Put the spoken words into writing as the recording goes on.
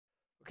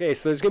Okay,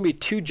 so there's going to be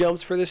 2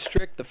 jumps for this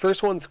trick. The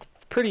first one's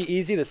pretty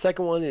easy. The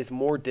second one is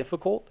more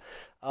difficult.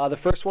 The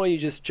first one, you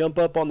just jump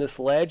up on this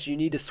ledge. You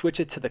need to switch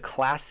it to the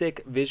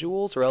classic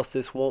visuals or else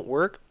this won't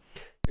work.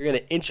 You're going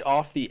to inch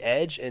off the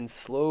edge and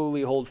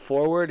slowly hold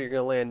forward. You're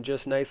going to land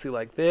just nicely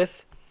like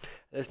this.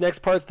 This next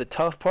part's the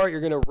tough part.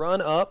 You're going to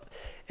run up,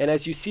 and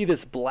as you see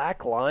this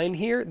black line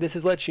here, this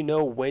is lets you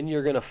know when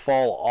you're going to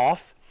fall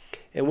off.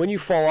 And when you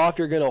fall off,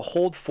 you're going to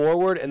hold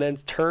forward and then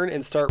turn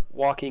and start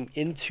walking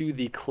into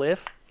the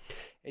cliff.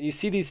 And you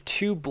see these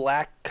 2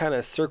 black kind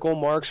of circle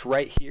marks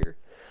right here.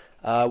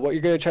 What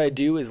you're going to try to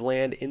do is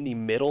land in the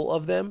middle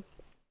of them,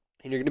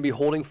 and you're going to be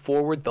holding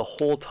forward the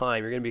whole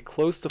time. You're going to be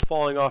close to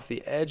falling off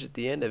the edge at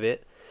the end of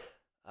it,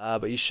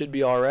 but you should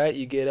be alright.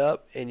 You get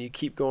up and you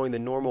keep going the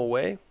normal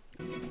way.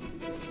 5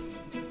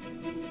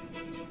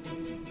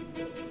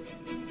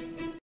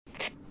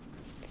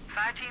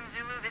 Team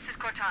Zulu, this is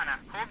Cortana.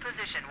 Hold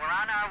position. We're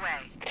on our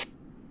way.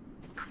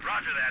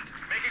 Roger that.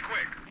 Make it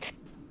quick.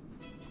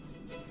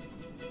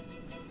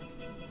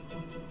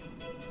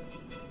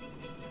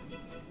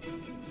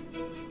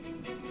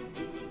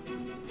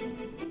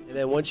 And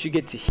then once you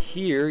get to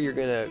here, you're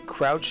going to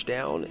crouch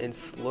down and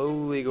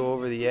slowly go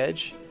over the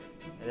edge.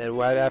 And then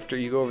right after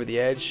you go over the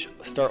edge,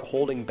 start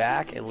holding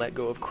back and let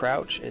go of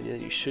crouch, and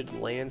then you should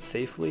land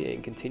safely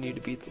and continue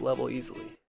to beat the level easily.